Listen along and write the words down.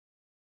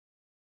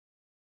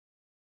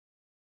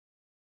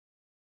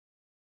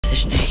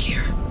Position A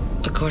here.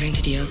 According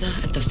to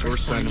Dioza, at the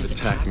first sign of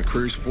attack,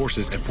 McCreary's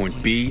forces at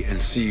point B and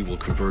C will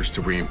converge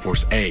to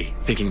reinforce A,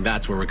 thinking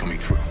that's where we're coming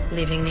through.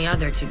 leaving the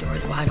other two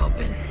doors wide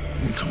open.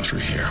 We come through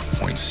here,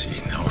 point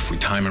C. Now, if we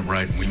time it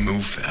right and we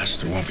move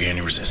fast, there won't be any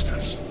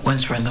resistance.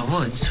 Once we're in the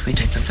woods, we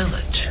take the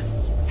village.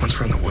 Once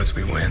we're in the woods,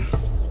 we win.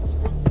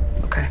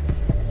 Okay.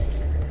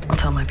 I'll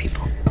tell my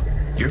people.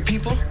 Your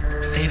people?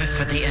 Save it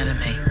for the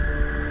enemy.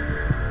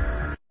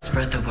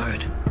 Spread the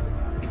word.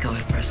 We go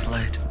at first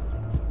light.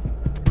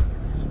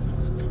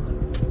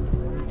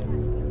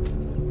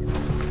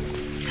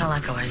 Tell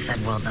Echo I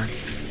said well done.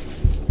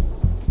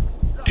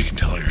 You can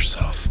tell her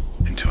yourself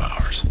in 2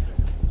 hours.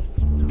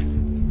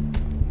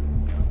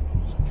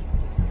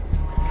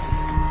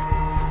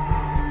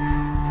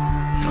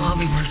 It'll all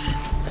be worth it.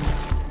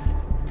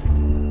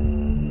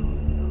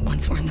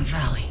 Once we're in the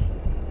valley,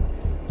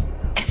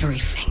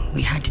 everything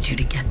we had to do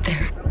to get there